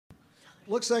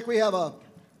Looks like we have a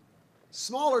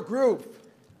smaller group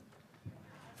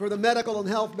for the medical and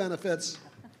health benefits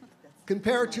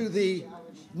compared to the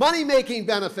money-making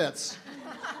benefits.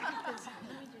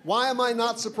 Why am I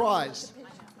not surprised?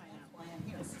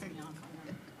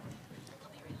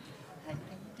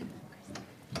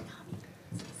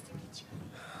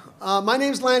 My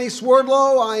name is Lanny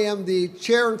Swerdlow. I am the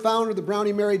chair and founder of the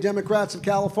Brownie Mary Democrats of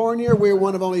California. We're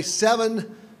one of only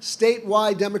 7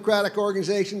 statewide Democratic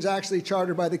organizations actually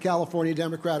chartered by the California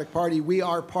Democratic Party. We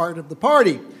are part of the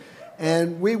party.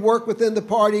 And we work within the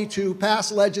party to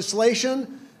pass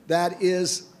legislation that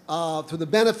is for the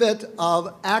benefit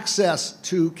of access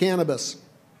to cannabis.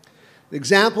 The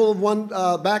example of one,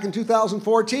 back in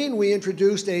 2014, we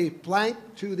introduced a plank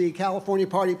to the California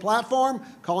Party platform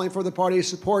calling for the party to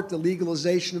support the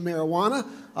legalization of marijuana.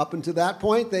 Up until that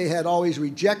point, they had always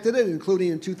rejected it, including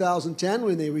in 2010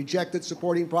 when they rejected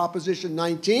supporting Proposition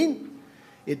 19.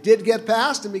 It did get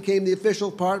passed and became the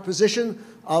official position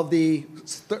of the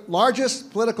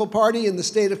largest political party in the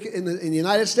state of, in the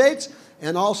United States,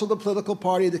 and also the political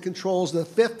party that controls the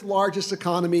 5th largest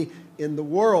economy in the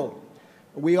world.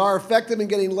 We are effective in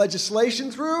getting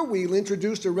legislation through. We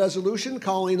introduced a resolution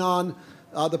calling on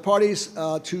the parties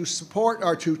to support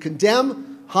or to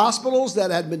condemn hospitals that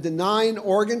had been denying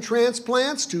organ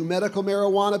transplants to medical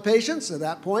marijuana patients. At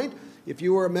that point, if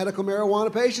you were a medical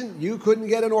marijuana patient, you couldn't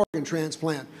get an organ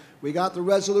transplant. We got the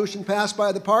resolution passed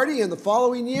by the party, and the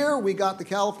following year, we got the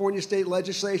California State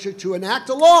Legislature to enact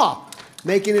a law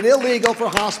making it illegal for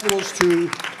hospitals to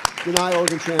deny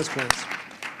organ transplants.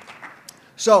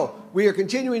 So we are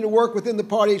continuing to work within the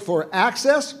party for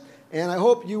access, and I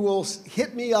hope you will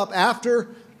hit me up after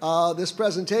this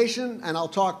presentation, and I'll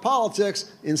talk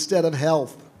politics instead of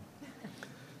health.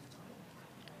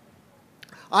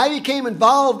 I became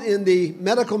involved in the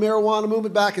medical marijuana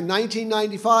movement back in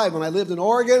 1995 when I lived in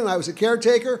Oregon, and I was a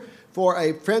caretaker for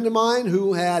a friend of mine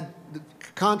who had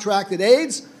contracted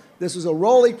AIDS. This was a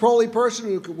roly-poly person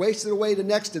who wasted away to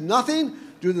next to nothing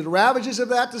due to the ravages of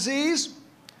that disease.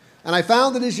 And I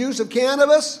found that his use of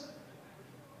cannabis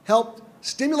helped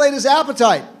stimulate his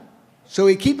appetite so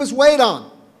he'd keep his weight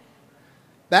on.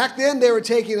 Back then, they were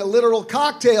taking a literal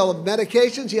cocktail of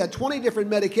medications. He had 20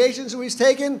 different medications that he's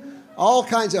taken, all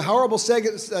kinds of horrible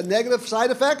negative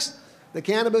side effects. The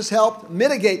cannabis helped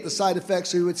mitigate the side effects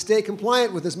so he would stay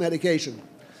compliant with his medication.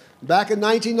 Back in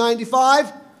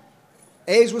 1995,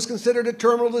 AIDS was considered a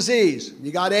terminal disease.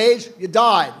 You got AIDS, you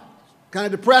died. Kind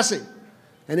of depressing.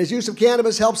 And his use of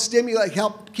cannabis helped stimulate,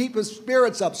 helped keep his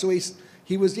spirits up, so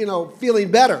he was,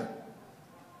 feeling better.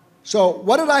 So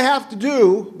what did I have to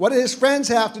do? What did his friends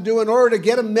have to do in order to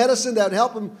get him medicine that would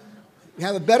help him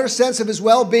have a better sense of his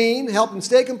well-being, help him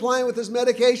stay compliant with his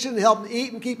medication, help him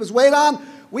eat and keep his weight on?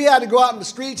 We had to go out in the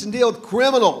streets and deal with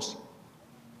criminals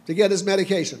to get his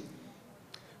medication.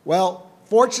 Well,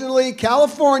 fortunately,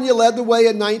 California led the way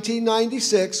in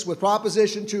 1996 with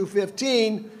Proposition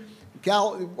 215.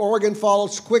 Oregon followed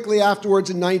quickly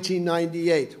afterwards in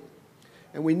 1998.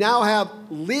 And we now have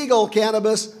legal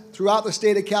cannabis throughout the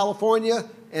state of California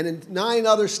and in 9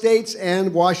 other states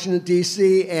and Washington,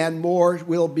 D.C., and more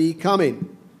will be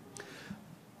coming.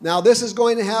 Now, this is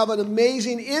going to have an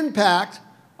amazing impact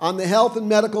on the health and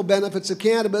medical benefits of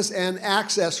cannabis and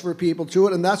access for people to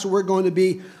it, and that's what we're going to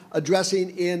be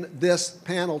addressing in this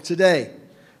panel today.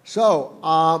 So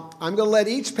I'm going to let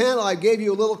each panel, I gave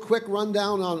you a little quick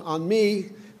rundown on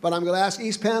me, but I'm going to ask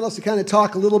each panelist to kind of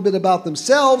talk a little bit about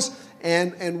themselves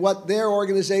and what their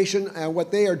organization and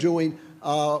what they are doing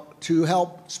to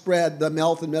help spread the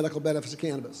health and medical benefits of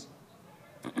cannabis.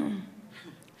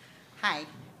 Hi,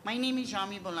 my name is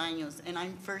Yami Bolaños, and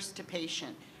I'm first to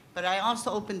patient. But I also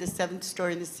opened the 7th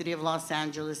store in the city of Los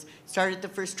Angeles, started the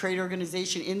first trade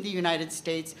organization in the United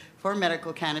States for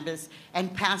medical cannabis,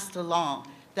 and passed a law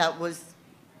that was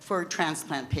for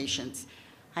transplant patients.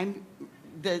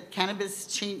 The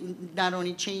cannabis not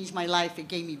only changed my life, it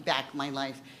gave me back my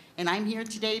life. And I'm here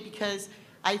today because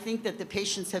I think that the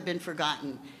patients have been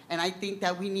forgotten. And I think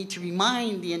that we need to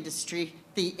remind the industry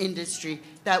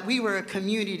that we were a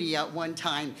community at one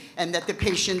time and that the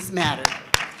patients matter.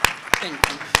 Thank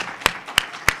you.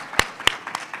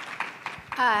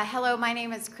 Hello, my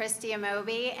name is Kristie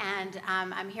Amobi, and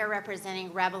I'm here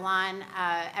representing Rebalan.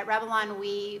 At Rebalan,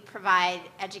 we provide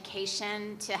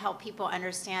education to help people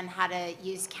understand how to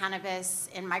use cannabis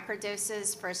in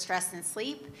microdoses for stress and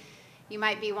sleep. You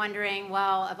might be wondering,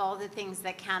 well, of all the things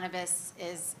that cannabis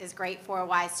is great for,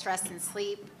 why stress and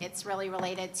sleep? It's really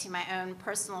related to my own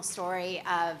personal story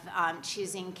of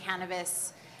choosing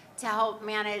cannabis to help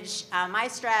manage my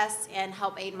stress and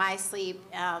help aid my sleep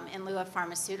in lieu of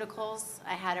pharmaceuticals.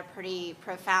 I had a pretty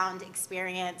profound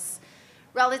experience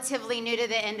relatively new to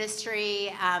the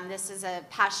industry. This is a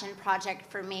passion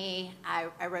project for me.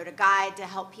 I wrote a guide to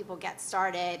help people get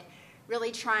started,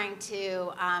 really trying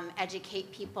to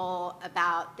educate people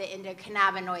about the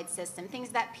endocannabinoid system, things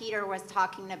that Peter was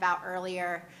talking about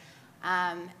earlier,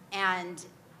 and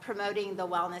promoting the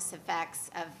wellness effects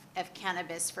of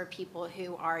cannabis for people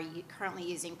who are currently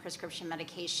using prescription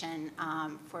medication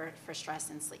for stress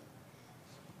and sleep.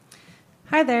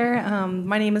 Hi there,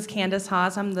 my name is Kandice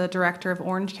Hawes. I'm the director of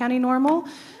Orange County NORML.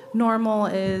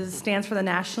 NORML stands for the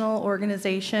National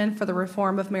Organization for the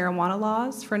Reform of Marijuana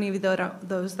Laws. For any of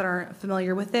those that aren't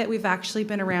familiar with it, we've actually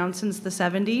been around since the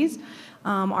 70s.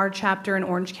 Our chapter in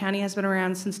Orange County has been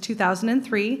around since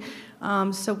 2003.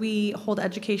 So we hold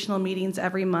educational meetings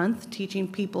every month, teaching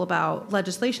people about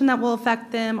legislation that will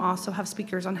affect them, also have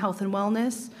speakers on health and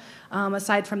wellness.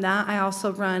 Aside from that, I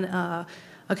also run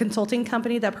a consulting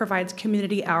company that provides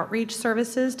community outreach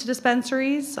services to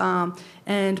dispensaries.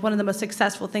 And one of the most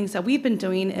successful things that we've been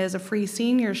doing is a free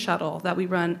senior shuttle that we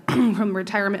run from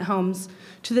retirement homes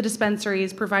to the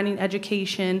dispensaries, providing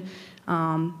education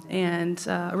and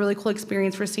a really cool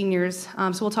experience for seniors.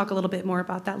 So we'll talk a little bit more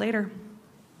about that later.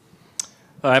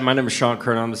 Hi, my name is Sean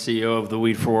Kiernan. I'm the CEO of the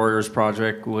Weed for Warriors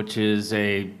Project, which is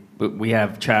we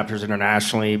have chapters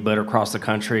internationally, but across the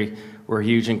country. We're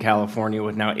huge in California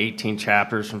with now 18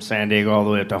 chapters from San Diego all the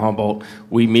way up to Humboldt.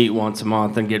 We meet once a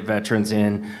month and get veterans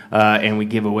in, and we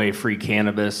give away free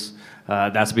cannabis.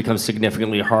 That's become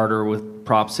significantly harder with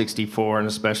Prop 64, and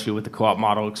especially with the co-op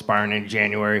model expiring in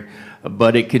January.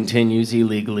 But it continues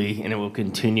illegally, and it will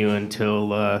continue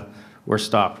until we're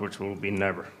stopped, which will be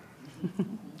never.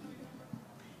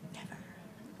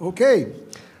 Okay.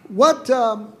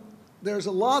 There's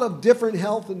a lot of different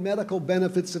health and medical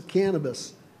benefits of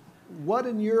cannabis. What,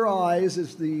 in your eyes,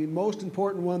 is the most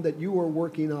important one that you are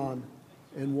working on,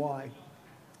 and why?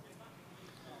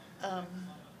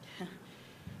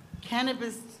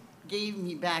 Cannabis gave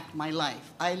me back my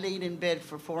life. I laid in bed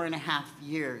for 4.5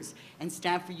 years, and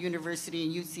Stanford University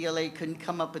and UCLA couldn't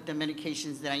come up with the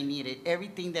medications that I needed.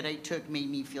 Everything that I took made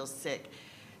me feel sick.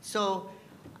 So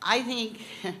I think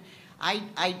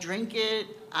I drink it,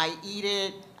 I eat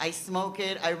it, I smoke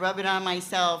it, I rub it on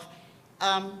myself.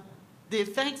 The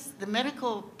effects,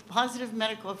 positive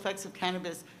medical effects of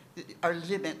cannabis are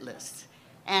limitless.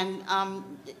 And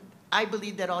I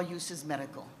believe that all use is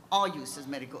medical. All use is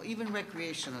medical, even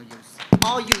recreational use.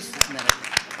 All use is medical.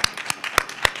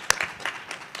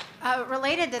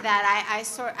 Related to that,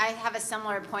 I have a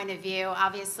similar point of view.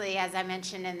 Obviously, as I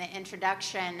mentioned in the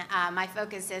introduction, my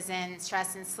focus is in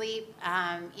stress and sleep,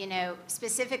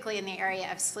 specifically in the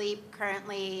area of sleep.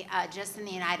 Currently, just in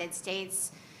the United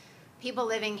States, people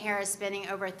living here are spending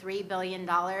over $3 billion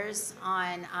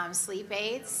on sleep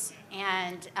aids,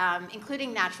 and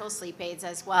including natural sleep aids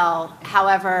as well.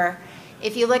 However,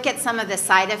 if you look at some of the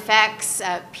side effects,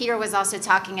 Peter was also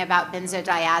talking about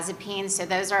benzodiazepines. So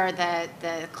those are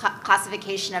the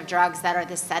classification of drugs that are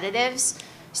the sedatives.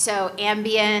 So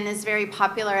Ambien is very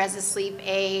popular as a sleep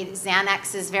aid.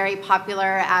 Xanax is very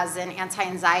popular as an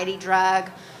anti-anxiety drug.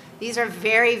 These are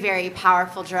very, very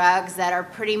powerful drugs that are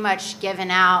pretty much given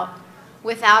out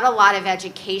without a lot of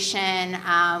education,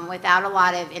 without a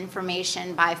lot of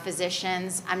information by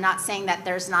physicians. I'm not saying that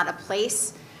there's not a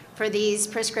place for these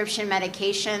prescription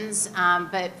medications,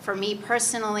 but for me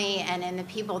personally and in the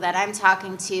people that I'm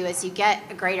talking to, as you get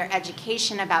a greater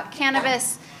education about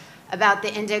cannabis, about the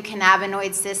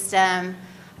endocannabinoid system,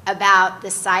 about the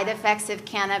side effects of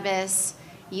cannabis,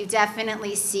 you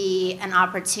definitely see an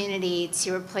opportunity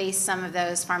to replace some of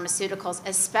those pharmaceuticals,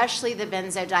 especially the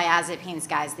benzodiazepines,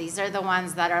 guys. These are the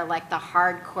ones that are like the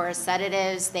hardcore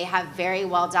sedatives. They have very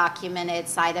well documented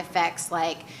side effects,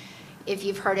 like if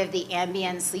you've heard of the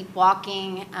Ambien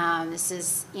sleepwalking, this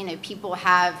is, people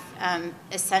have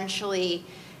essentially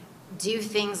do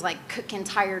things like cook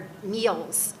entire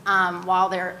meals while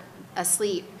they're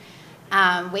asleep.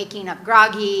 Waking up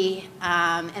groggy,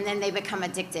 and then they become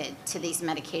addicted to these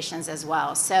medications as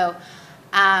well. So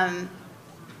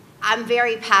I'm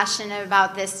very passionate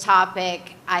about this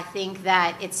topic. I think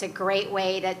that it's a great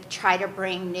way to try to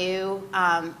bring new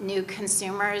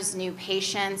consumers, new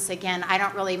patients. Again, I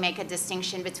don't really make a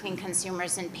distinction between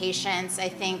consumers and patients. I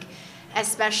think,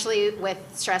 especially with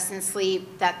stress and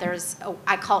sleep, that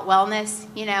I call it wellness.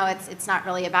 It's not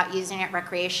really about using it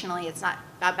recreationally. It's not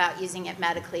about using it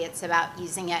medically. It's about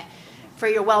using it for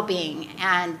your well-being.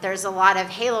 And there's a lot of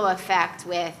halo effect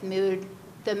with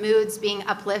the moods being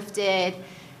uplifted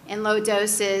in low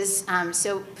doses.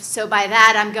 So by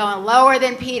that, I'm going lower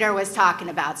than Peter was talking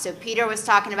about. So Peter was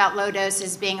talking about low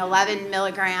doses being 11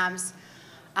 milligrams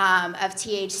of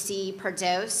THC per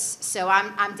dose. So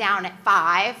I'm down at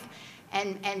 5.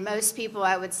 And most people,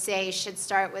 I would say, should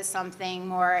start with something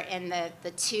more in the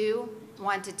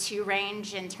 1 to 2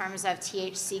 range in terms of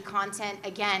THC content.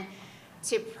 Again,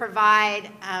 to provide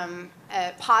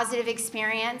a positive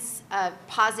experience, a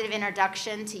positive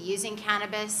introduction to using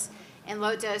cannabis. In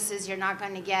low doses, you're not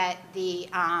going to get the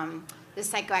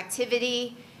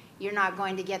psychoactivity. You're not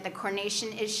going to get the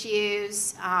coordination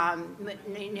issues,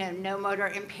 no motor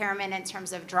impairment in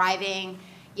terms of driving.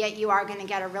 Yet you are going to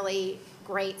get a really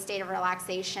great state of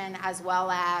relaxation as well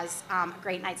as a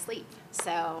great night's sleep.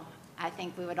 So I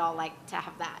think we would all like to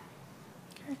have that.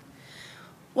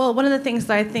 Well, one of the things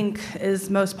that I think is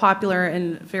most popular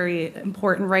and very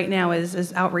important right now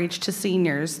is outreach to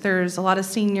seniors. There's a lot of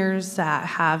seniors that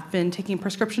have been taking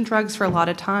prescription drugs for a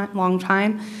long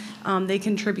time. They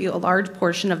contribute a large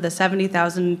portion of the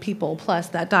 70,000 people plus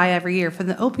that die every year from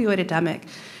the opioid epidemic.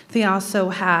 They also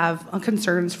have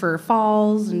concerns for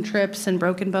falls and trips and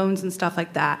broken bones and stuff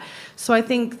like that. So I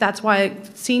think that's why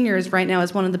seniors right now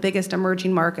is one of the biggest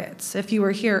emerging markets. If you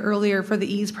were here earlier for the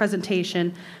EASE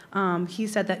presentation, he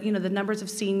said that the numbers of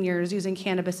seniors using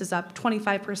cannabis is up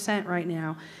 25% right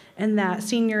now, and that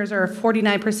seniors are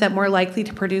 49% more likely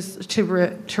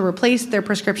to replace their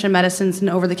prescription medicines and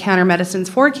over-the-counter medicines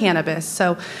for cannabis.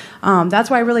 So that's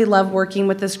why I really love working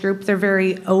with this group. They're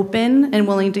very open and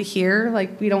willing to hear.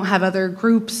 Like, we don't have other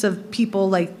groups of people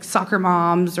like soccer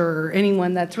moms or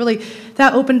anyone that's really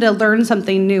that open to learn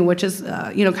something new, which is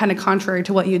kind of contrary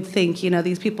to what you'd think.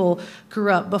 These people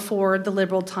grew up before the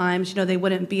liberal times. They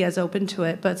wouldn't be as open to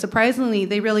it, but surprisingly,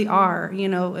 they really are.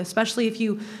 Especially if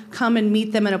you come and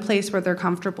meet them in a place where they're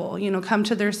comfortable. Come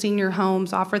to their senior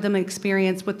homes, offer them an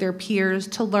experience with their peers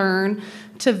to learn,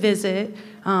 to visit.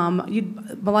 A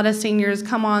lot of seniors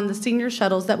come on the senior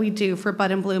shuttles that we do for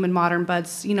Bud and Bloom and Modern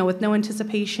Buds, with no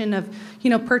anticipation of,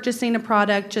 purchasing a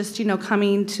product, just,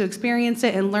 coming to experience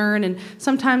it and learn. And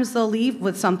sometimes they'll leave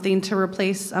with something to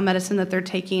replace a medicine that they're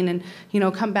taking and,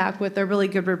 come back with a really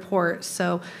good report.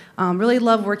 So really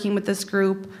love working with this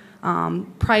group.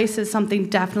 Price is something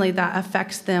definitely that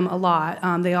affects them a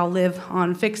lot. They all live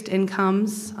on fixed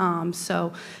incomes.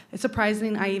 So it's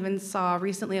surprising. I even saw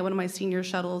recently at one of my senior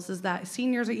shuttles is that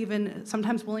seniors are even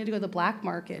sometimes willing to go to the black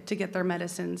market to get their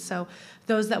medicines. So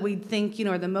those that we think,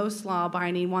 are the most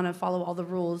law-abiding want to follow all the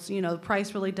rules. The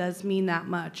price really does mean that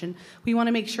much. And we want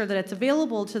to make sure that it's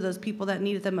available to those people that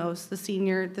need it the most, the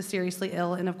senior, the seriously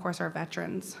ill, and of course our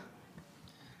veterans.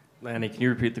 Lanny, can you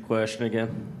repeat the question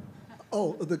again?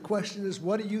 Oh, the question is,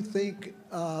 what do you think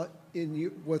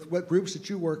with what groups that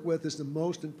you work with is the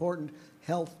most important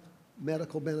health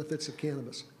medical benefits of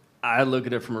cannabis? I look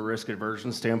at it from a risk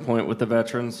aversion standpoint with the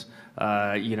veterans.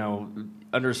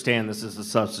 Understand this is a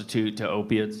substitute to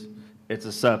opiates. It's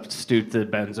a substitute to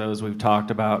benzos we've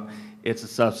talked about. It's a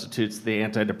substitute to the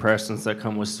antidepressants that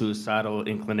come with suicidal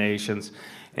inclinations.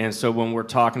 And so when we're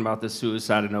talking about the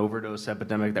suicide and overdose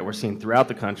epidemic that we're seeing throughout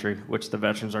the country, which the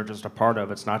veterans are just a part of,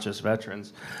 it's not just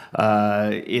veterans,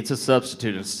 it's a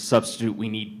substitute. It's a substitute we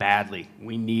need badly.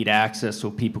 We need access so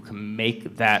people can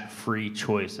make that free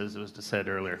choice, as was said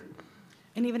earlier.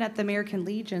 And even at the American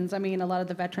Legions, a lot of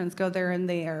the veterans go there and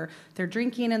they're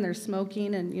drinking and they're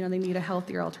smoking and, they need a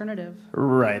healthier alternative.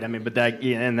 Right. But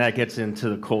that gets into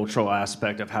the cultural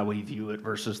aspect of how we view it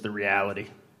versus the reality.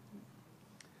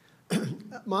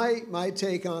 My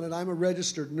take on it, I'm a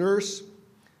registered nurse,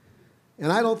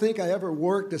 and I don't think I ever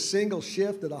worked a single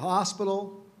shift at a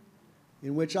hospital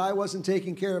in which I wasn't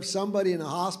taking care of somebody in a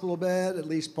hospital bed, at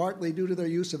least partly due to their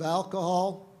use of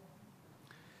alcohol.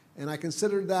 And I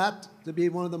consider that to be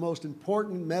one of the most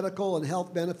important medical and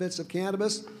health benefits of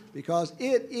cannabis because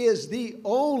it is the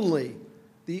only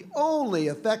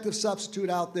effective substitute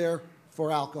out there for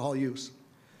alcohol use.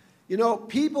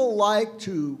 People like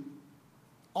to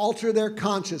alter their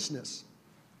consciousness.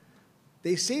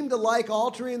 They seem to like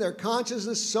altering their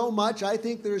consciousness so much, I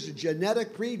think there's a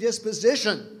genetic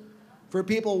predisposition for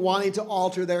people wanting to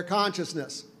alter their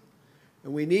consciousness.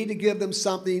 And we need to give them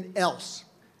something else.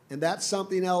 And that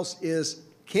something else is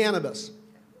cannabis.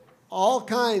 All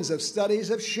kinds of studies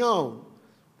have shown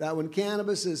that when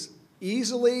cannabis is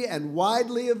easily and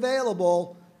widely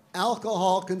available,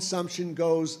 alcohol consumption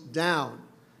goes down.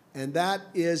 And that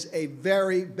is a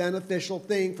very beneficial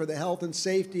thing for the health and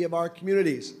safety of our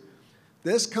communities.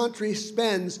 This country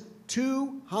spends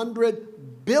 $200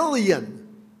 billion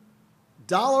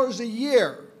a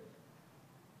year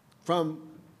from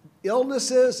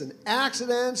illnesses and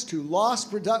accidents to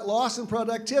loss in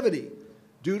productivity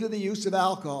due to the use of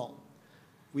alcohol.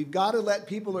 We've got to let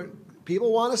people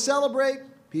want to celebrate,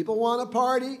 people want to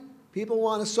party, people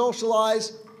want to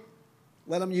socialize,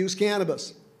 let them use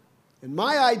cannabis. And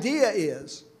my idea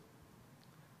is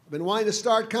been wanting to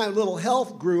start kind of a little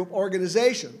health group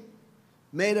organization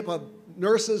made up of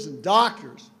nurses and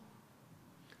doctors,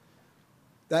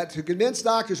 that to convince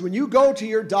doctors, when you go to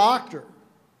your doctor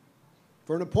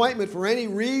for an appointment for any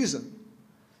reason,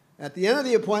 at the end of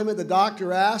the appointment, the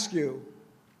doctor asks you,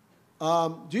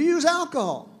 do you use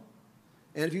alcohol?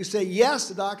 And if you say yes,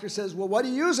 the doctor says, well, what do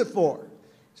you use it for?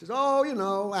 He says, oh, you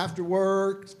know, after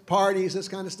work, parties, this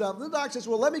kind of stuff. And the doctor says,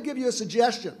 well, let me give you a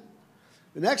suggestion.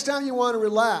 The next time you want to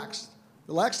relax,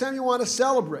 the next time you want to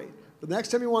celebrate, the next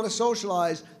time you want to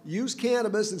socialize, use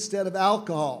cannabis instead of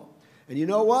alcohol. And you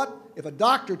know what? If a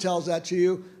doctor tells that to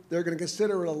you, they're going to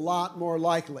consider it a lot more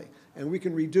likely. And we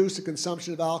can reduce the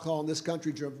consumption of alcohol in this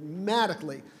country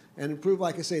dramatically and improve,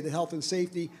 like I say, the health and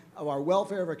safety of our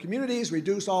welfare of our communities,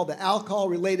 reduce all the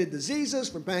alcohol-related diseases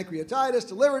from pancreatitis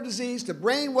to liver disease to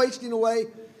brain wasting away.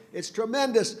 It's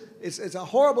tremendous. It's a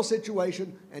horrible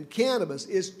situation, and cannabis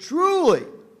is truly,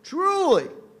 truly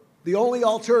the only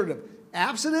alternative.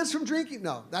 Abstinence from drinking?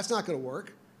 No, that's not going to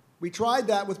work. We tried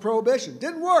that with prohibition.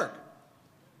 Didn't work.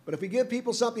 But if we give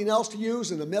people something else to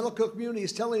use and the medical community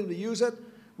is telling them to use it,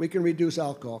 we can reduce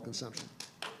alcohol consumption.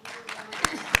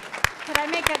 Could I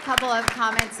make a couple of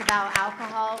comments about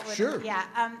alcohol? Sure. Yeah.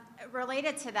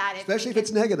 Related to that. Especially if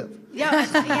it's negative. Yeah,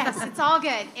 yes, it's all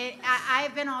good.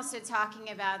 I've been also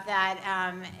talking about that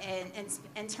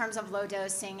in terms of low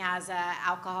dosing as an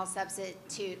alcohol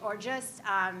substitute, or just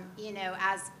you know,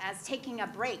 as taking a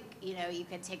break. You know, you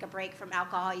could take a break from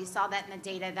alcohol. You saw that in the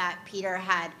data that Peter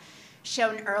had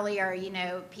shown earlier. You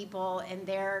know, people in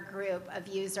their group of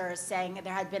users saying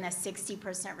there had been a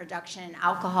 60% reduction in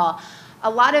alcohol. A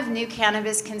lot of new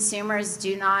cannabis consumers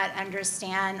do not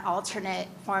understand alternate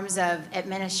forms of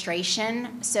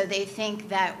administration, so they think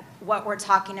that what we're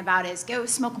talking about is go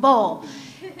smoke a bowl.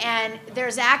 And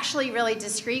there's actually really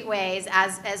discreet ways,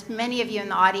 as many of you in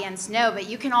the audience know, but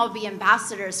you can all be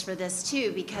ambassadors for this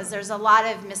too, because there's a lot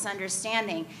of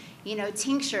misunderstanding. You know,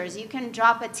 tinctures, you can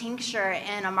drop a tincture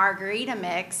in a margarita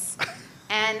mix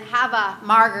and have a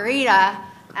margarita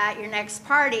at your next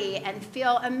party and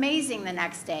feel amazing the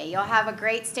next day. You'll have a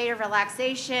great state of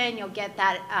relaxation. You'll get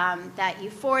that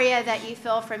euphoria that you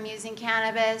feel from using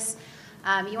cannabis.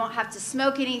 You won't have to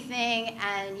smoke anything,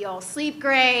 and you'll sleep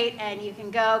great, and you can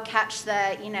go catch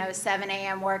the 7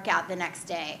 a.m. workout the next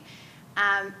day.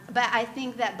 But I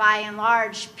think that by and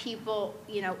large, people,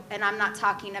 and I'm not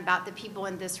talking about the people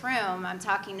in this room, I'm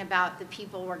talking about the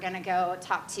people we're going to go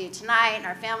talk to tonight, and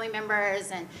our family members,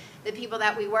 and the people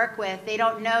that we work with. They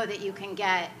don't know that you can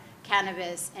get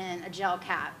cannabis in a gel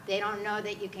cap. They don't know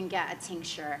that you can get a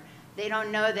tincture. They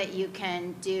don't know that you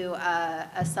can do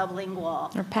a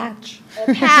sublingual. Or patch.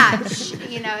 A patch,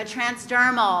 a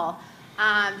transdermal.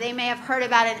 They may have heard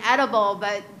about an edible,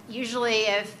 but usually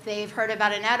if they've heard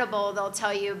about an edible, they'll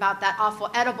tell you about that awful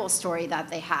edible story that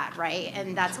they had, right?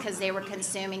 And that's because they were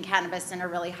consuming cannabis in a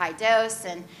really high dose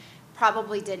and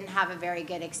probably didn't have a very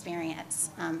good experience.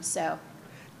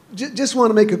 Just want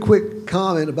to make a quick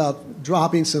comment about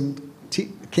dropping some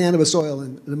cannabis oil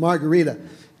in the margarita.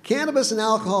 Cannabis and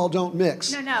alcohol don't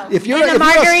mix. No. If you're a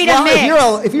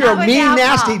mean,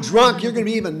 nasty drunk, you're going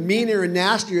to be even meaner and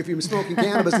nastier if you're smoking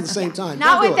cannabis at the same time.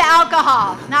 Not with the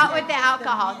alcohol. Not with the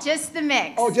alcohol. Just the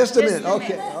mix. Oh, just a minute.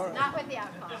 Okay. All right. Not with the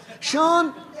alcohol.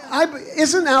 Sean,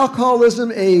 isn't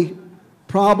alcoholism a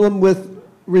problem with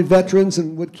veterans,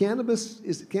 and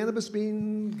is cannabis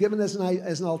being given as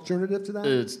an alternative to that?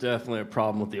 It's definitely a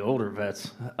problem with the older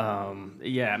vets.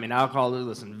 Yeah, I mean, alcoholism.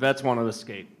 Listen, vets want to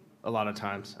escape. A lot of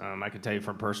times, I can tell you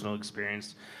from personal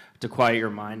experience, to quiet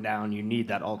your mind down, you need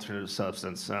that alternative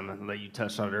substance that you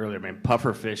touched on earlier. I mean,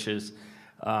 puffer fishes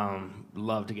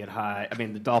love to get high. I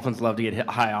mean, the dolphins love to get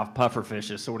high off puffer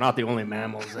fishes, so we're not the only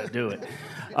mammals that do it.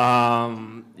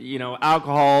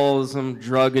 Alcoholism,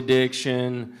 drug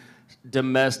addiction,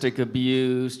 domestic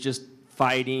abuse, just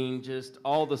fighting, just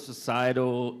all the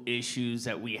societal issues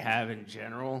that we have in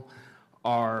general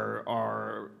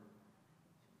are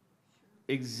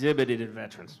exhibited in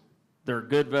veterans. There are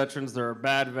good veterans, there are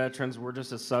bad veterans. We're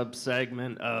just a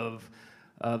sub-segment of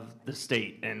the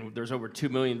state, and there's over 2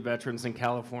 million veterans in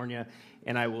California,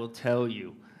 and I will tell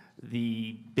you,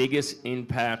 the biggest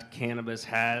impact cannabis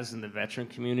has in the veteran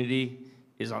community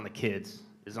is on the kids,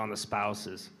 is on the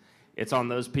spouses. It's on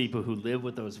those people who live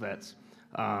with those vets.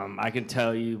 I can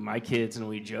tell you, my kids, and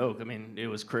we joke, I mean, it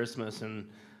was Christmas, and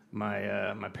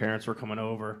my parents were coming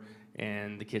over,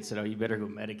 and the kid said, oh, you better go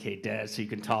medicate Dad so you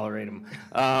can tolerate him.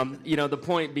 The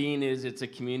point being is it's a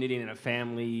community and a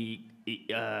family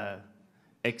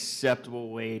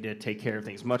acceptable way to take care of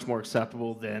things, much more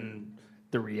acceptable than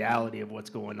the reality of what's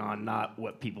going on, not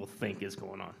what people think is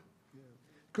going on. Yeah.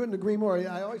 Couldn't agree more.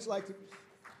 I always like to,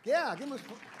 give them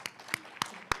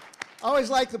I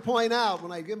always like to point out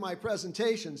when I give my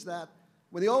presentations that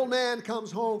when the old man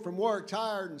comes home from work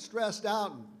tired and stressed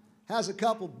out and has a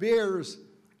couple beers,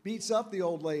 beats up the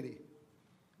old lady.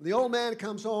 When the old man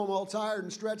comes home all tired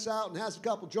and stressed out and has a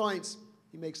couple joints,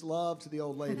 he makes love to the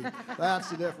old lady.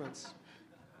 That's the difference.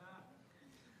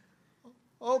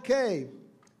 Okay.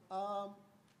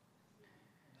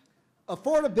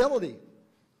 Affordability.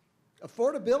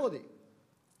 Affordability.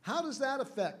 How does that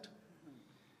affect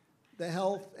the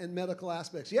health and medical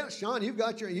aspects? Yes, Sean, you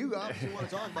obviously want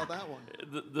to talk about that one.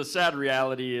 The sad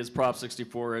reality is Prop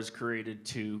 64 has created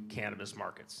two cannabis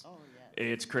markets. Oh, yes.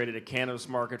 It's created a cannabis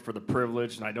market for the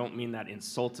privileged, and I don't mean that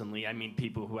insultingly. I mean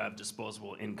people who have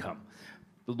disposable income,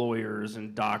 lawyers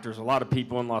and doctors, a lot of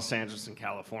people in Los Angeles and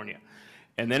California.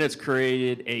 And then it's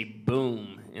created a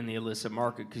boom in the illicit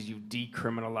market because you've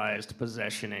decriminalized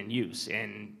possession and use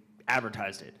and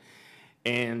advertised it.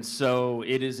 And so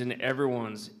it is in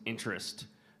everyone's interest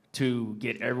to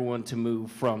get everyone to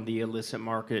move from the illicit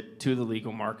market to the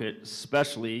legal market,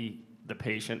 especially the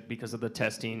patient because of the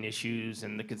testing issues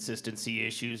and the consistency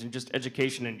issues and just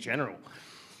education in general.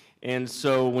 And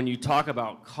so when you talk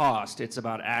about cost, it's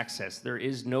about access. There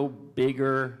is no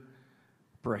bigger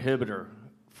prohibitor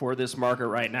for this market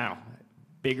right now,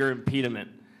 bigger impediment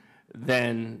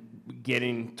than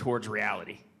getting towards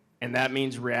reality. And that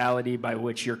means reality by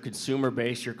which your consumer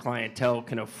base, your clientele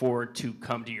can afford to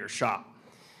come to your shop.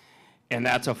 And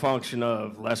that's a function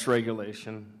of less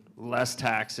regulation, less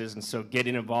taxes, and so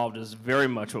getting involved is very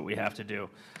much what we have to do.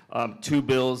 Two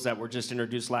bills that were just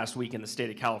introduced last week in the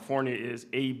state of California is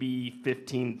AB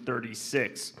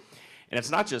 1536. And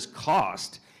it's not just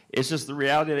cost, it's just the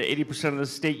reality that 80% of the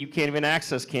state you can't even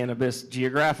access cannabis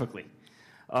geographically.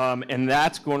 And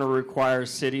that's going to require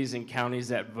cities and counties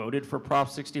that voted for Prop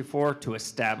 64 to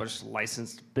establish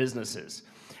licensed businesses.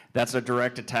 That's a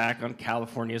direct attack on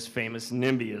California's famous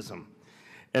NIMBYism.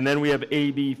 And then we have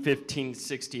AB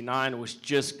 1569, which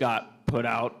just got put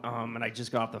out, and I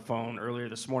just got off the phone earlier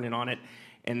this morning on it.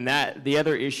 And that the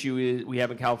other issue we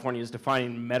have in California is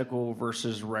defining medical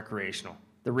versus recreational.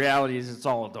 The reality is it's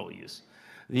all adult use.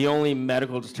 The only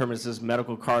medical determinants is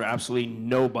medical card absolutely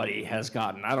nobody has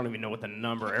gotten. I don't even know what the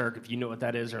number, Eric, if you know what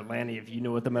that is, or Lanny, if you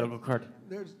know what the medical card.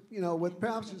 There's, with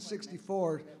Prop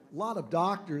 64, a lot of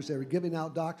doctors that are giving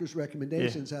out doctors'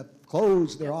 recommendations have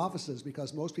closed their offices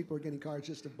because most people are getting cards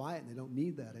just to buy it and they don't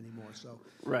need that anymore. So,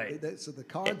 right. So the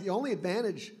card, the only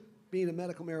advantage being a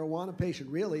medical marijuana patient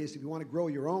really is if you want to grow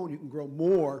your own, you can grow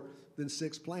more than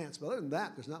 6 plants. But other than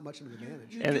that, there's not much of an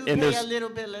advantage. You do pay a little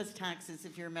bit less taxes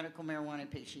if you're a medical marijuana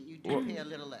patient. You do pay a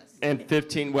little less. And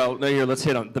 15, well, no, here, let's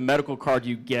hit on the medical card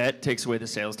you get takes away the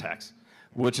sales tax,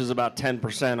 which is about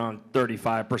 10% on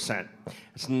 35%.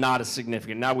 It's not as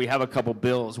significant. Now we have a couple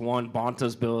bills. One,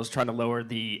 Bonta's bill is trying to lower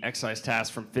the excise tax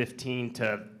from 15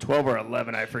 to 12 or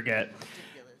 11, I forget.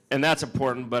 And that's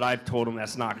important, but I've told them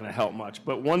that's not going to help much.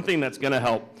 But one thing that's going to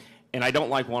help, and I don't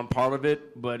like one part of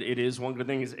it, but it is one good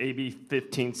thing, is AB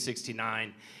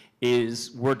 1569,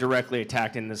 is we're directly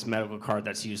attacking this medical card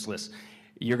that's useless.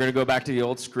 You're going to go back to the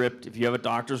old script. If you have a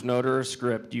doctor's note or a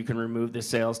script, you can remove the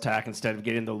sales tax instead of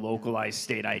getting the localized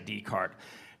state ID card.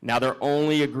 Now, they're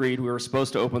only agreed, we were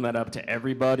supposed to open that up to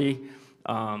everybody.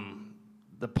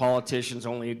 The politicians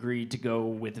only agreed to go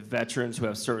with veterans who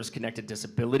have service-connected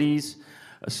disabilities.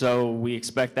 So we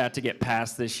expect that to get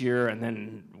passed this year, and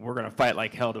then we're going to fight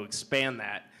like hell to expand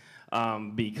that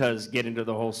because getting to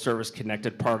the whole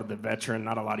service-connected part of the veteran,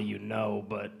 not a lot of you know,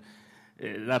 but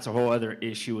that's a whole other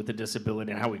issue with the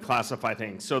disability and how we classify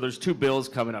things. So there's two bills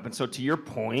coming up. And so to your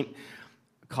point,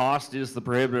 cost is the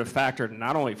prohibitive factor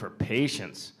not only for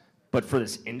patients, but for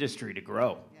this industry to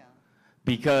grow. Yeah.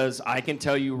 Because I can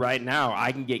tell you right now,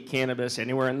 I can get cannabis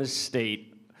anywhere in this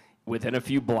state within a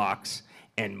few blocks,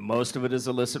 and most of it is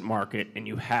illicit market, and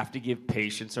you have to give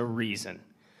patients a reason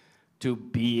to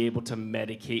be able to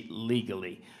medicate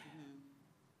legally. Mm-hmm.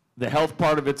 The health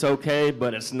part of it's okay,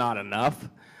 but it's not enough.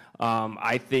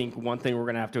 I think one thing we're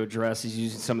going to have to address is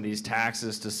using some of these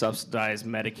taxes to subsidize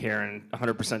Medicare and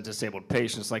 100% disabled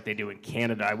patients like they do in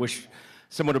Canada. I wish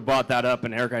someone had brought that up,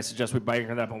 and Eric, I suggest we bring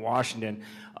that up in Washington,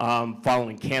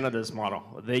 following Canada's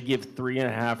model. They give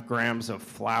 3.5 grams of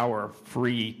flower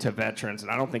free to veterans,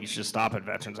 and I don't think it should stop at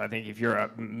veterans. I think if you're a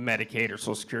Medicaid or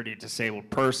Social Security disabled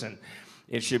person,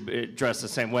 it should be addressed the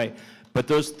same way. But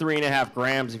those 3.5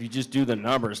 grams, if you just do the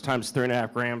numbers, times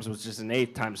 3.5 grams, which is an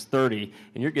eighth, times 30,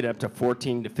 and you're getting up to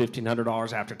 $1,400 to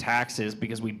 $1,500 after taxes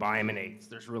because we buy them in eighths.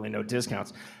 There's really no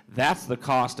discounts. That's the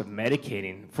cost of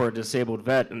medicating for a disabled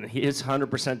vet, and his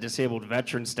 100% disabled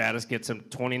veteran status gets him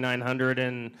 $2,900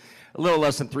 and a little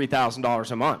less than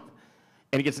 $3,000 a month.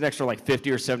 and he gets an extra like 50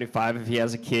 or 75 if he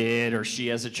has a kid or she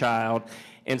has a child.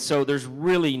 And so there's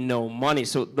really no money.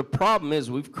 So the problem is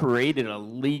we've created a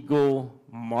legal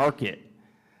market.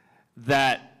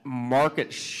 That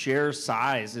market share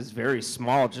size is very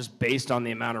small just based on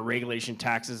the amount of regulation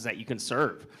taxes that you can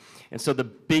serve. And so the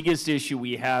biggest issue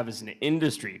we have as an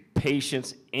industry,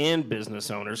 patients and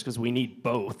business owners, because we need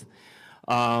both,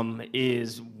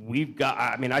 is we've got,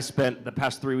 I mean, I spent the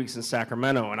past 3 weeks in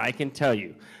Sacramento, and I can tell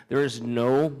you, there is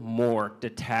no more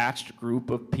detached group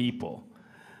of people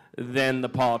than the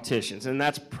politicians. And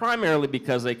that's primarily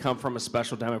because they come from a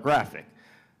special demographic,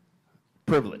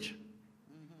 privilege.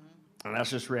 And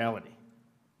that's just reality.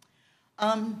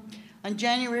 On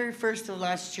January 1st of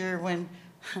last year, when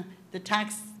the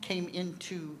tax came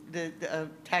into, the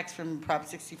tax from Prop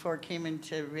 64 came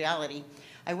into reality,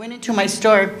 I went into my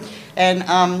store, and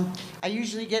I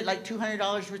usually get like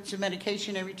 $200 worth of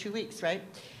medication every 2 weeks, right?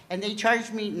 And they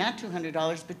charged me not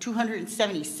 $200, but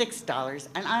 $276,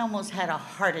 and I almost had a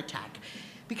heart attack,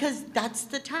 because that's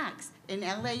the tax. In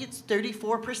LA, it's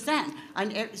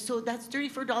 34%, so that's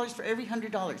 $34 for every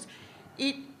 $100.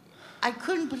 I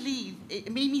couldn't believe,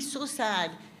 it made me so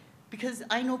sad, because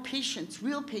I know patients,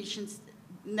 real patients,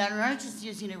 that are not just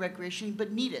using it recreationally,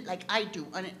 but need it, like I do,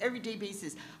 on an everyday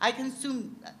basis. I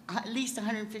consume at least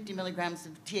 150 milligrams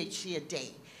of THC a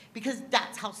day, because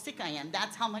that's how sick I am.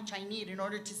 That's how much I need in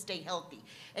order to stay healthy.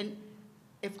 And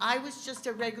if I was just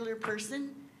a regular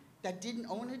person that didn't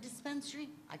own a dispensary,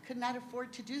 I could not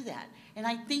afford to do that. And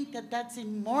I think that that's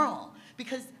immoral,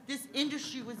 because this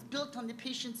industry was built on the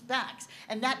patients' backs,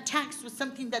 and that tax was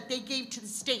something that they gave to the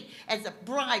state as a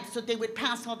bribe so they would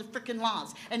pass all the frickin'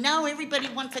 laws. And now everybody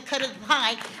wants a cut of the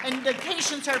pie, and the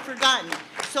patients are forgotten.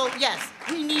 So yes,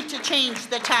 we need to change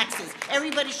the taxes.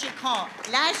 Everybody should call.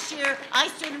 Last year, I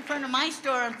stood in front of my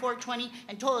store on 420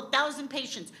 and told 1,000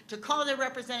 patients to call their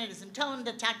representatives and tell them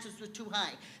the taxes were too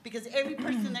high, because every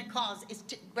person that calls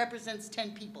represents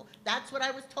 10 people. That's what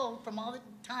I was told from all the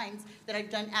times that I've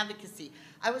done advocacy.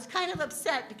 I was kind of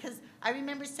upset, because I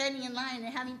remember standing in line and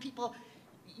having people,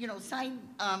 you know, sign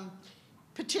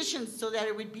petitions so that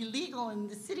it would be legal in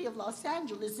the city of Los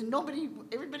Angeles, and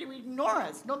everybody would ignore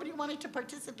us. Nobody wanted to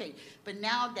participate. But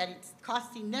now that it's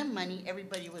costing them money,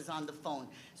 everybody was on the phone.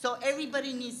 So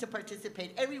everybody needs to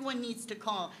participate. Everyone needs to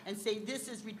call and say, this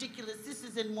is ridiculous, this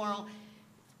is immoral.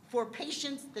 For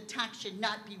patients, the tax should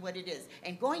not be what it is.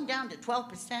 And going down to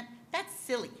 12%, that's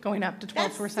silly. Going up to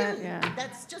 12%, yeah.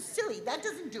 That's just silly. That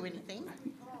doesn't do anything.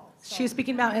 She was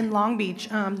speaking about in Long Beach,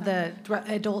 the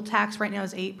adult tax right now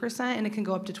is 8%, and it can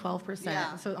go up to 12%,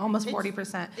 Yeah. so almost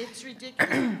 40%. It's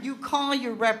ridiculous. You call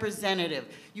your representative.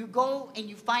 You go and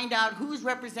you find out who's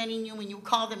representing you, and you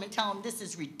call them and tell them this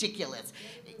is ridiculous.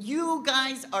 You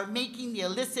guys are making the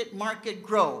illicit market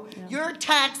grow. Yeah. Your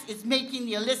tax is making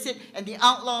the illicit and the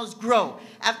outlaws grow.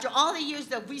 After all the years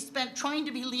that we spent trying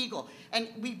to be legal, and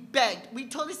we begged, we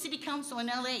told the city council in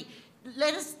LA,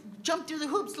 let us jump through the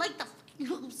hoops, like the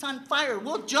hoops on fire.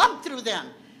 We'll jump through them.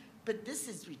 But this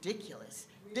is ridiculous.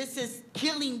 This is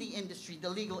killing the industry, the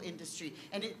legal industry,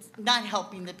 and it's not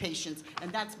helping the patients.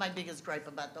 And that's my biggest gripe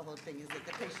about the whole thing, is that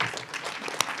the patients are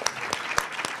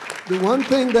forgotten.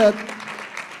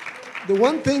 The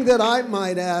one thing that I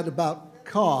might add about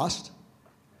cost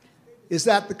is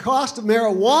that the cost of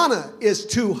marijuana is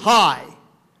too high.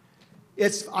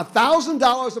 It's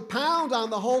 $1,000 a pound on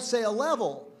the wholesale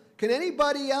level. Can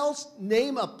anybody else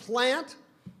name a plant,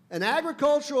 an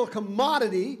agricultural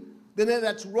commodity, that in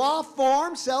its raw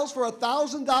form sells for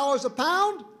 $1,000 a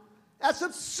pound? That's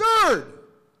absurd.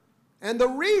 And the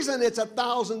reason it's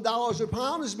 $1,000 a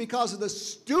pound is because of the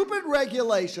stupid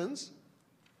regulations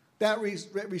that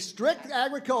restrict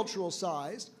agricultural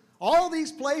size. All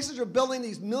these places are building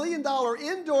these $1 million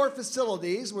indoor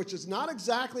facilities, which is not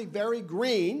exactly very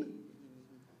green.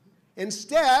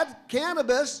 Instead,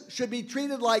 cannabis should be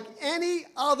treated like any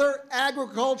other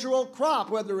agricultural crop,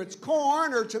 whether it's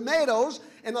corn or tomatoes,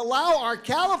 and allow our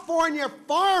California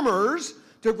farmers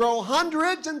to grow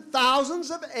hundreds and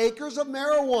thousands of acres of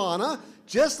marijuana,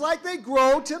 just like they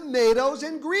grow tomatoes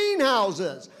in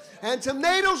greenhouses. And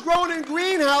tomatoes grown in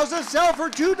greenhouses sell for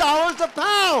 $2 a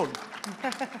pound.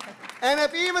 And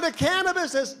if even a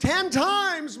cannabis is 10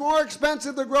 times more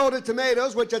expensive to grow than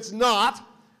tomatoes, which it's not,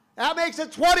 that makes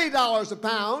it $20 a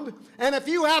pound. And if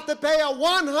you have to pay a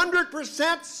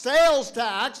 100% sales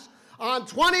tax on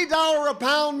 $20 a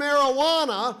pound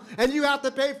marijuana, and you have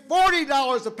to pay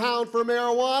 $40 a pound for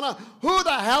marijuana, who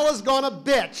the hell is going to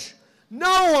bitch?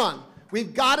 No one.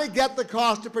 We've got to get the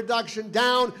cost of production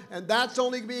down, and that's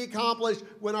only going to be accomplished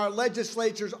when our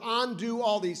legislatures undo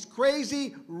all these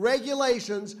crazy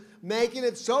regulations, making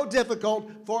it so difficult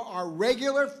for our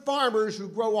regular farmers who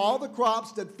grow all the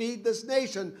crops that feed this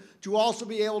nation to also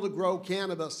be able to grow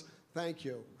cannabis. Thank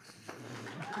you.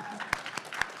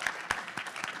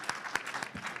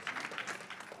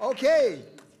 Okay,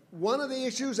 one of the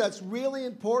issues that's really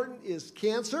important is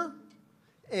cancer,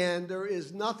 and there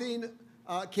is nothing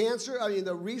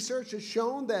the research has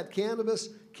shown that cannabis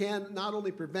can not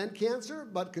only prevent cancer,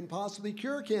 but can possibly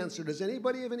cure cancer. Does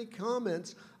anybody have any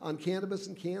comments on cannabis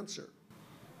and cancer?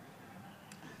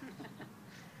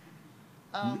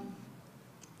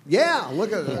 Yeah,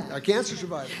 look at it, a cancer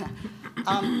survivor.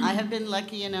 I have been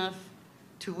lucky enough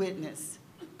to witness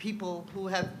people who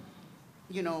have,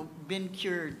 been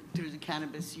cured through the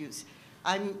cannabis use.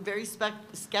 I'm very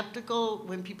skeptical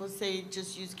when people say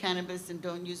just use cannabis and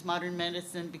don't use modern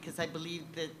medicine, because I believe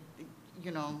that,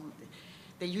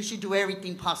 that you should do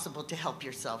everything possible to help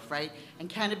yourself, right? And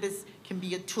cannabis can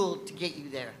be a tool to get you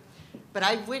there. But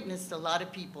I've witnessed a lot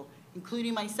of people,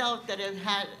 including myself, that have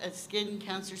had a skin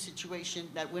cancer situation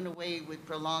that went away with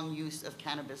prolonged use of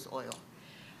cannabis oil.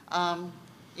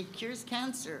 It cures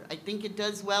cancer. I think it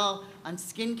does well on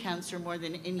skin cancer more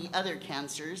than any other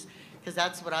cancers, because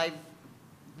that's what I've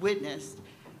witnessed.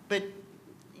 But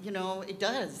it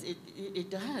does. It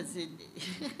does.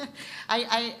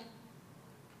 I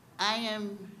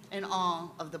am in awe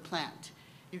of the plant.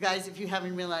 You guys, if you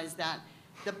haven't realized that,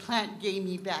 the plant gave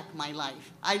me back my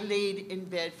life. I laid in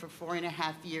bed for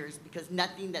 4.5 years because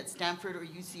nothing that Stanford or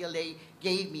UCLA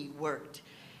gave me worked.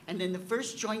 And then the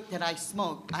first joint that I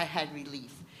smoked, I had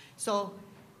relief. So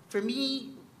for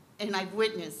me, and I've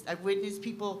witnessed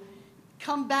people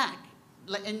come back.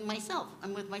 And myself,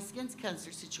 I'm with my skin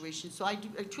cancer situation, so I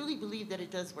truly believe that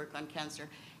it does work on cancer.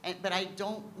 But I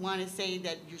don't want to say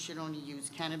that you should only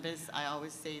use cannabis. I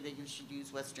always say that you should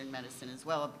use Western medicine as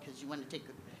well, because you want to take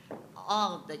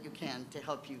all that you can to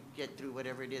help you get through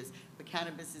whatever it is. But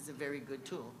cannabis is a very good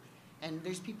tool. And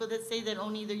there's people that say that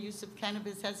only their use of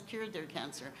cannabis has cured their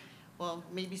cancer. Well,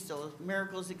 maybe so.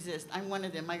 Miracles exist. I'm one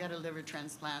of them. I got a liver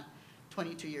transplant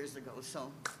 22 years ago,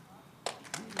 so.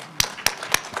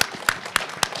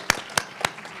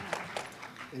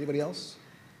 Anybody else?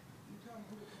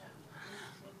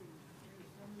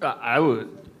 I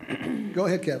would. Go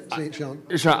ahead, Kev. Sean.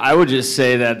 Sean, I would just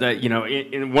say that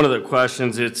in one of the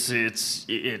questions,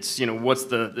 it's what's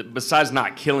the besides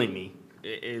not killing me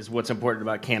is what's important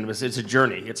about cannabis. It's a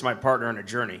journey. It's my partner on a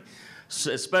journey,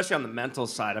 so, especially on the mental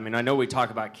side. I mean, I know we talk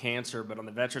about cancer, but on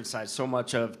the veteran side, so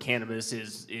much of cannabis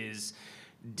is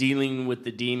dealing with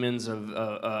the demons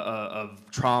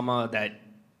of trauma that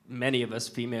many of us,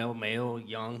 female, male,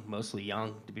 young, mostly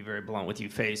young, to be very blunt with you,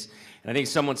 face. And I think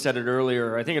someone said it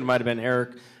earlier, I think it might have been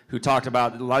Eric, who talked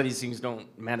about a lot of these things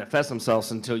don't manifest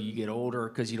themselves until you get older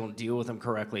because you don't deal with them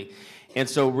correctly. And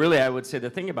so really I would say the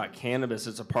thing about cannabis,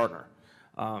 it's a partner.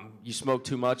 You smoke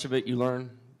too much of it, you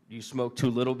learn. You smoke too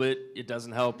little bit, it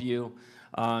doesn't help you.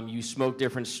 You smoke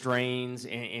different strains,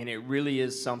 and it really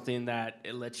is something that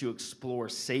it lets you explore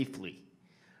safely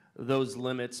those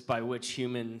limits by which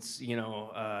humans,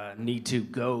 need to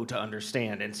go to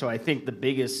understand. And so I think the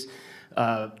biggest,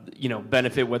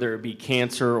 benefit, whether it be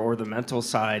cancer or the mental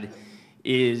side,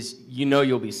 is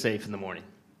you'll be safe in the morning.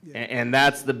 Yeah. And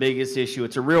that's the biggest issue.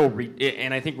 It's a real,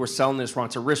 and I think we're selling this wrong.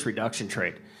 It's a risk reduction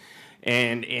trade.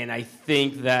 And I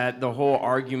think that the whole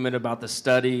argument about the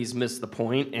studies missed the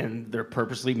point, and they're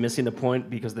purposely missing the point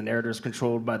because the narrative is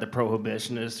controlled by the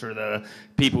prohibitionists or the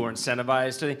people who are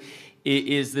incentivized to.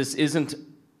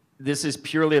 This is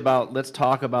purely about, let's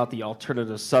talk about the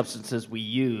alternative substances we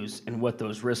use and what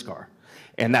those risks are.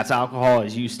 And that's alcohol,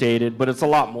 as you stated, but it's a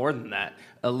lot more than that,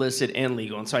 illicit and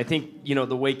legal. And so I think,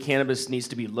 the way cannabis needs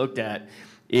to be looked at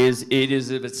is it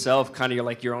is of itself kind of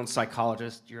like your own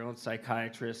psychologist, your own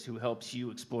psychiatrist who helps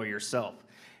you explore yourself.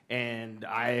 And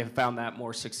I have found that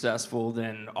more successful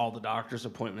than all the doctor's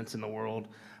appointments in the world.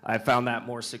 I found that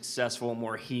more successful,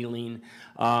 more healing,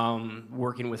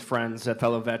 working with friends,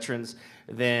 fellow veterans,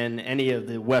 than any of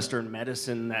the Western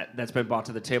medicine that's been brought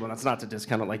to the table. And that's not to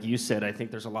discount it, like you said. I think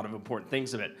there's a lot of important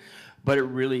things of it. But it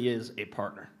really is a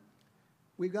partner.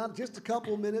 We've got just a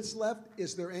couple minutes left.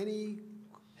 Is there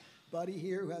anybody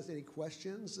here who has any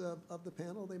questions of the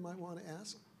panel they might want to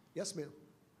ask? Yes, ma'am.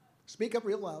 Speak up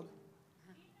real loud.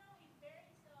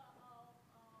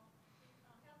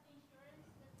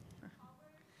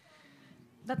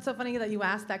 That's so funny that you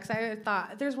asked that, because I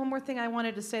thought there's one more thing I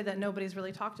wanted to say that nobody's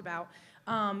really talked about.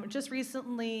 Just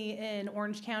recently in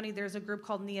Orange County, there's a group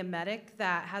called Neomedic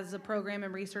that has a program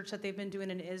and research that they've been doing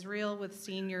in Israel with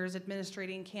seniors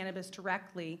administrating cannabis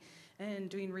directly and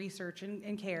doing research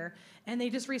and care. And they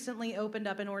just recently opened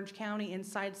up in Orange County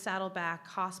inside Saddleback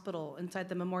Hospital, inside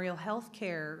the Memorial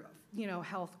Healthcare,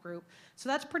 health group. So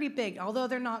that's pretty big. Although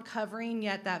they're not covering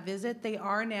yet that visit, they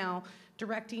are now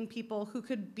directing people who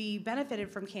could be benefited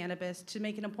from cannabis to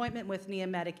make an appointment with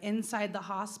Neomedic inside the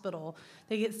hospital.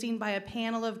 They get seen by a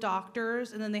panel of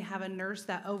doctors, and then they have a nurse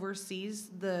that oversees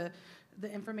the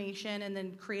information and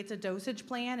then creates a dosage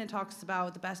plan and talks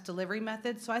about the best delivery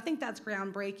methods. So I think that's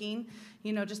groundbreaking.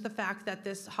 Just the fact that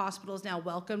this hospital has now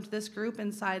welcomed this group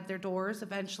inside their doors.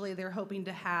 Eventually, they're hoping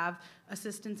to have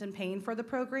assistance in paying for the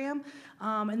program.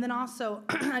 And then also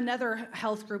another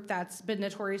health group that's been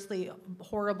notoriously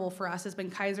horrible for us has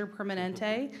been Kaiser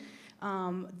Permanente.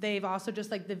 They've also, just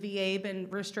like the VA, been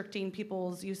restricting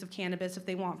people's use of cannabis if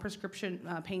they want prescription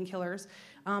painkillers.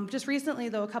 Just recently,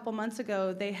 though, a couple months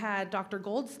ago, they had Dr.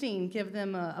 Goldstein give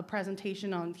them a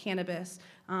presentation on cannabis.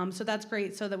 So that's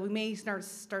great, so that we may start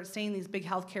seeing these big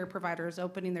healthcare providers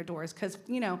opening their doors, because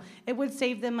it would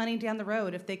save them money down the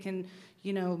road if they can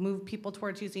move people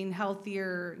towards using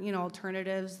healthier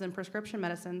alternatives than prescription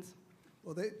medicines.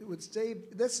 Well, they would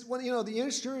save, that's when, the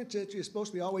insurance that you're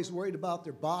supposed to be always worried about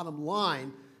their bottom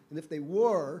line, and if they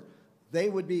were, they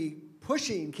would be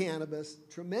pushing cannabis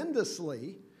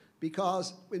tremendously,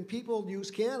 because when people use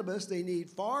cannabis, they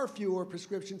need far fewer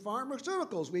prescription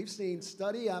pharmaceuticals. We've seen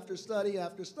study after study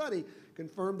after study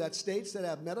confirm that states that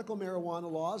have medical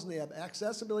marijuana laws and they have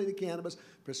accessibility to cannabis,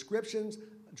 prescriptions,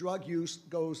 drug use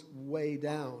goes way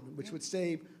down, which would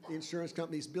save the insurance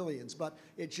companies billions. But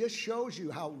it just shows you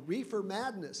how reefer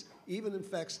madness even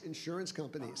affects insurance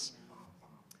companies.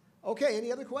 Okay,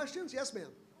 any other questions? Yes, ma'am.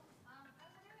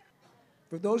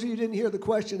 For those of you who didn't hear, the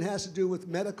question has to do with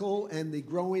medical and the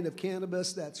growing of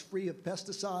cannabis that's free of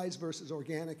pesticides versus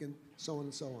organic and so on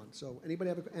and so on. So anybody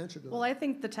have an answer to that? Well, I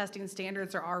think the testing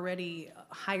standards are already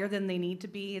higher than they need to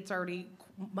be. It's already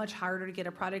much harder to get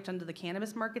a product onto the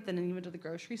cannabis market than even to the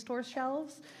grocery store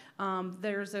shelves.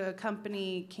 There's a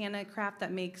company, Cannacraft,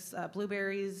 that makes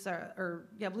blueberries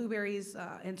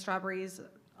and strawberries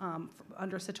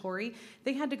under Satori.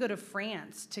 They had to go to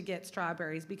France to get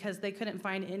strawberries because they couldn't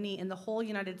find any in the whole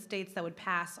United States that would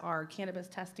pass our cannabis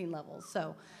testing levels.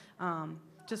 So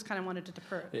just kind of wanted to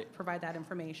provide that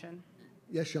information.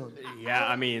 Yes, Sean. Yeah,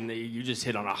 I mean, you just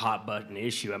hit on a hot button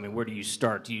issue. I mean, where do you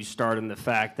start? Do you start in the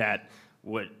fact that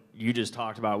what you just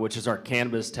talked about, which is our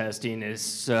cannabis testing, is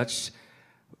such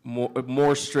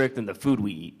more strict than the food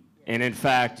we eat? And in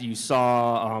fact, you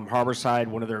saw Harborside,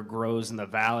 one of their grows in the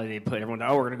valley, they put everyone,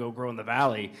 we're going to go grow in the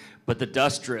valley. But the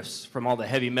dust drifts from all the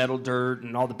heavy metal dirt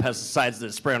and all the pesticides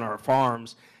that spray on our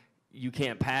farms, you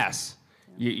can't pass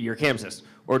your cannabis test.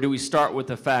 Or do we start with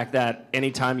the fact that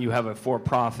anytime you have a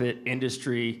for-profit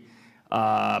industry,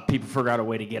 people figure out a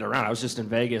way to get around? I was just in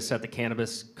Vegas at the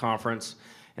Cannabis conference,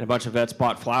 and a bunch of vets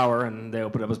bought flour, and they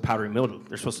opened up as powdery mildew.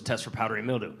 They're supposed to test for powdery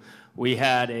mildew. We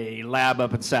had a lab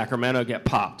up in Sacramento get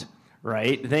popped,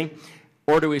 right? The thing.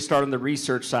 Or do we start on the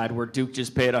research side where Duke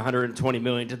just paid $120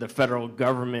 million to the federal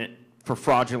government for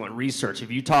fraudulent research?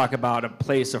 If you talk about a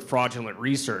place of fraudulent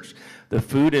research, the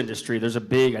food industry, there's a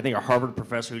big, I think a Harvard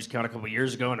professor who's come out a couple of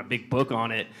years ago and a big book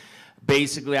on it.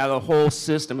 Basically, the whole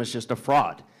system is just a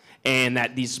fraud. And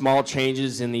that these small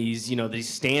changes in these, these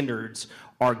standards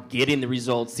are getting the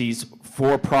results these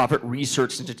for-profit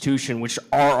research institutions, which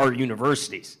are our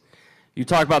universities. You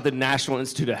talk about the National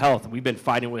Institute of Health. We've been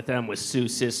fighting with them, with Sue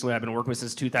Sisley. I've been working with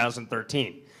since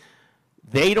 2013.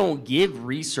 They don't give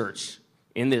research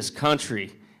in this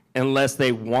country unless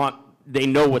they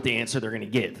know what the answer they're going to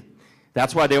give.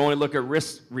 That's why they only look at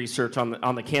risk research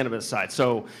on the cannabis side.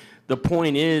 So the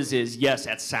point is yes,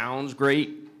 that sounds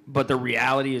great, but the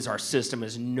reality is our system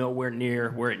is nowhere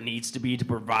near where it needs to be to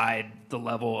provide the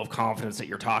level of confidence that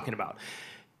you're talking about.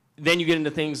 Then you get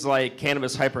into things like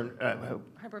cannabis hypermesis.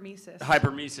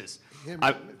 Hyperemesis.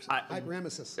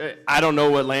 I don't know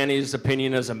what Lanny's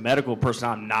opinion is as a medical person.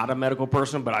 I'm not a medical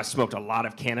person, but I smoked a lot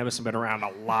of cannabis and been around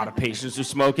a lot of patients who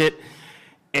smoke it.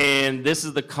 And this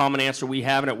is the common answer we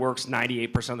have, and it works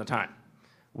 98% of the time.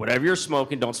 Whatever you're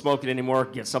smoking, don't smoke it anymore,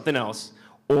 get something else.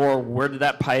 Or where did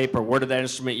that pipe or where did that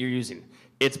instrument you're using?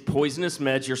 It's poisonous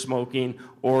meds you're smoking,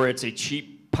 or it's a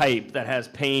cheap pipe that has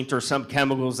paint or some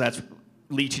chemicals that's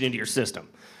leaching into your system.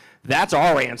 That's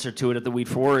our answer to it at the Weed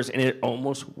for Warriors, and it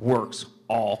almost works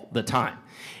all the time.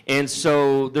 And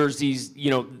so there's these,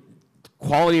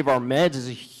 quality of our meds is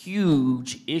a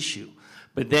huge issue.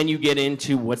 But then you get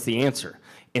into what's the answer.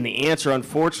 And the answer,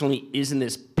 unfortunately, isn't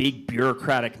this big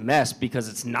bureaucratic mess, because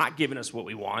it's not giving us what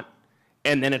we want.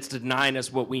 and then it's denying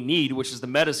us what we need, which is the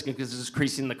medicine, because it's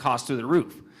increasing the cost through the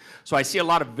roof. So I see a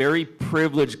lot of very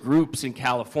privileged groups in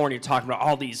California talking about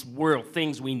all these world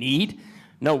things we need.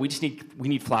 No, we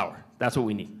need flour. That's what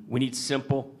we need. We need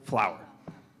simple flour.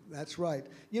 That's right.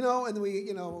 You know, and we,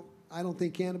 you know, I don't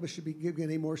think cannabis should be given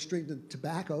any more strict than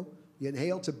tobacco. You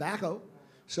inhale tobacco,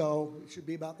 so it should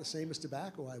be about the same as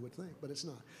tobacco, I would think, but it's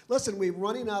not. Listen, we're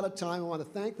running out of time. I want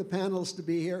to thank the panelists to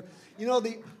be here. You know,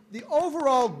 the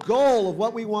overall goal of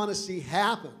what we want to see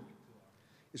happen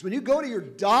is when you go to your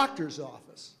doctor's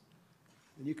office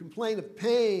and you complain of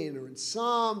pain or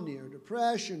insomnia or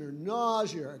depression or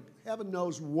nausea or heaven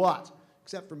knows what,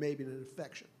 except for maybe an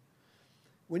infection.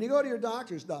 When you go to your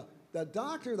doctor's, the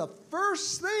doctor, the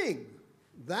first thing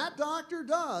that doctor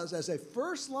does as a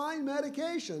first-line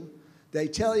medication, they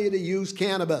tell you to use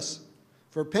cannabis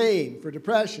for pain, for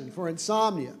depression, for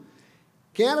insomnia.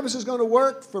 Cannabis is going to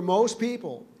work for most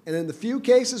people, and in the few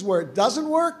cases where it doesn't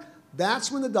work,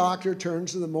 that's when the doctor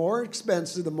turns to the more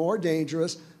expensive, the more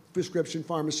dangerous prescription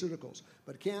pharmaceuticals.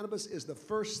 But cannabis is the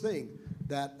first thing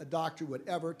that a doctor would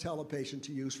ever tell a patient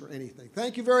to use for anything.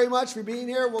 Thank you very much for being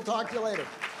here. We'll talk to you later.